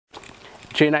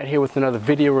Knight here with another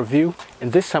video review,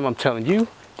 and this time I'm telling you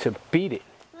to beat it.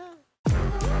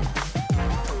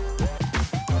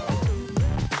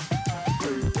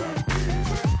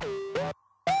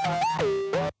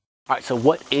 Alright, so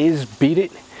what is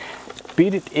BeatIt?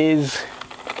 BeatIt is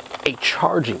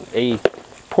a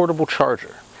portable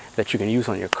charger that you can use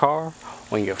on your car,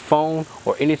 on your phone,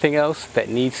 or anything else that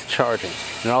needs charging.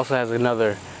 And it also has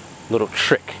another little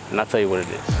trick, and I'll tell you what it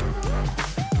is.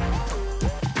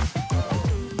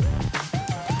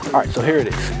 Alright, so here it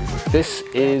is. This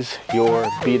is your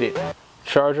BeatIt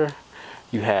charger.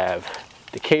 You have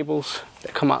the cables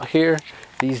that come out here.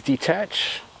 These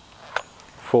detach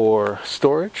for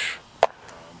storage,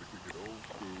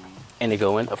 and they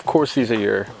go in. Of course, these are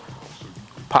your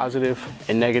positive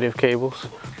and negative cables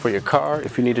for your car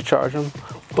if you need to charge them.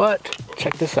 But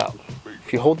check this out.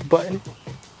 If you hold the button,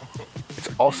 it's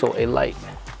also a light,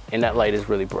 and that light is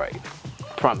really bright.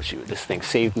 I promise you, this thing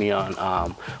saved me on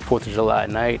 4th of July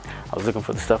night. I was looking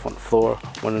for the stuff on the floor,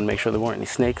 wanted to make sure there weren't any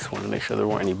snakes, wanted to make sure there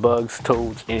weren't any bugs,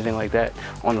 toads, anything like that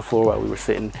on the floor while we were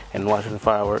sitting and watching the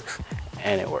fireworks,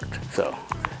 and it worked. So,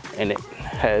 and it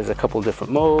has a couple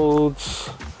different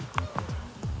modes,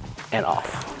 and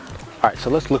off. All right, so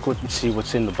let's look and see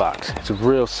what's in the box. It's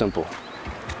real simple.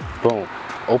 Boom,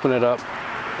 open it up,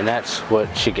 and that's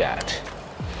what you got.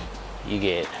 You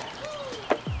get,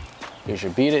 here's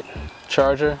your BeatIt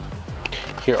charger.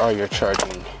 Here are your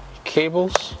charging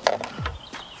cables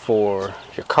for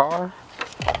your car.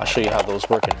 I'll show you how those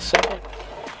work in a second.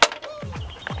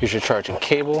 Here's your charging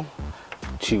cable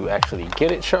to actually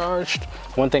get it charged.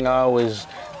 One thing I always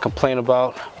complain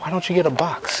about, why don't you get a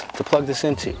box to plug this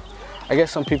into? I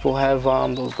guess some people have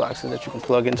those boxes that you can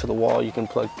plug into the wall. You can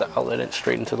plug the outlet in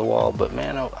straight into the wall, but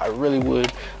man, I really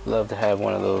would love to have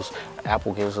one of those.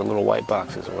 Apple gives a little white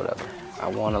boxes or whatever. I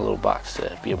want a little box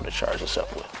to be able to charge this up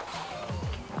with.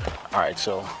 All right,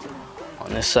 so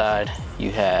on this side you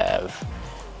have,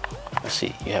 let's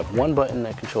see, you have one button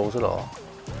that controls it all.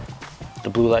 The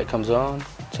blue light comes on,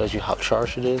 tells you how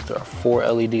charged it is. There are 4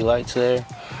 LED lights there.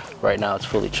 Right now it's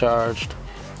fully charged.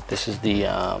 This is the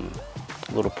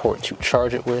little port to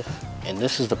charge it with, and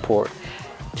this is the port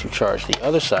to charge the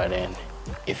other side in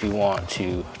if you want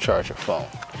to charge your phone.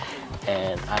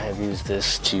 And I have used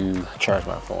this to charge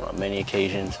my phone on many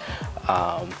occasions.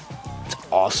 It's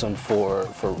awesome for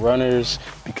runners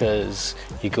because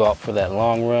you go out for that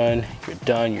long run, you're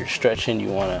done, you're stretching, you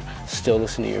want to still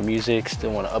listen to your music,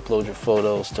 still want to upload your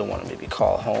photos, still want to maybe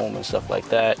call home and stuff like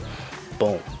that.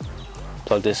 Boom,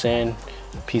 plug this in,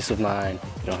 peace of mind,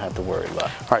 you don't have to worry about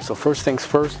it. All right, so first things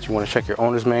first, you want to check your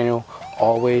owner's manual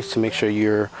always to make sure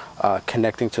you're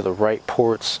connecting to the right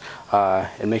ports,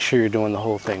 and make sure you're doing the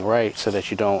whole thing right so that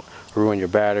you don't ruin your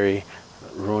battery,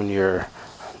 ruin your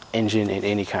engine in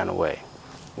any kind of way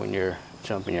when you're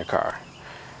jumping your car.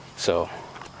 So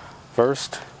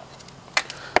first,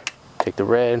 take the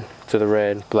red to the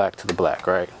red, black to the black,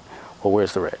 right? Well,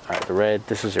 where's the red? All right, the red,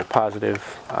 this is your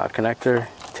positive connector.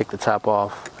 Take the top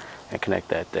off and connect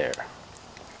that there.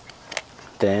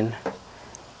 Then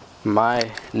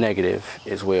my negative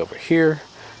is way over here.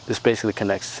 This basically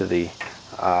connects to the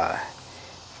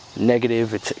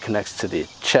negative. It connects to the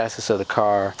chassis of the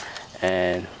car,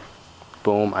 and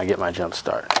boom, I get my jump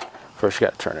start. First you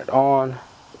got to turn it on.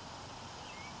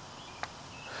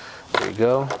 There you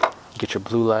go. Get your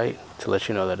blue light to let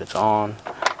you know that it's on.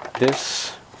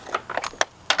 This,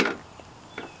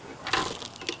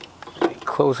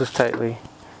 close this tightly.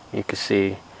 You can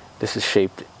see this is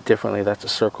shaped differently. That's a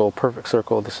circle, perfect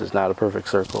circle. This is not a perfect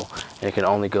circle, and it can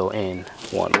only go in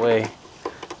one way.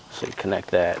 So you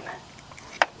connect that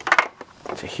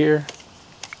to here,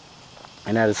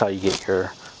 and that is how you get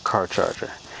your car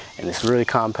charger. And it's really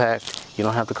compact. You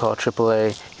don't have to call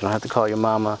AAA. You don't have to call your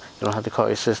mama. You don't have to call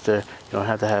your sister. You don't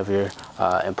have to have your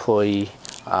employee,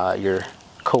 your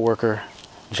coworker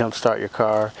jumpstart your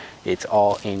car. It's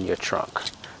all in your trunk.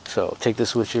 So take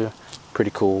this with you.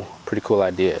 Pretty cool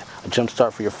idea. A jump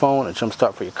start for your phone, a jump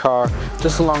start for your car, just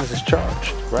as long as it's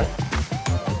charged, right?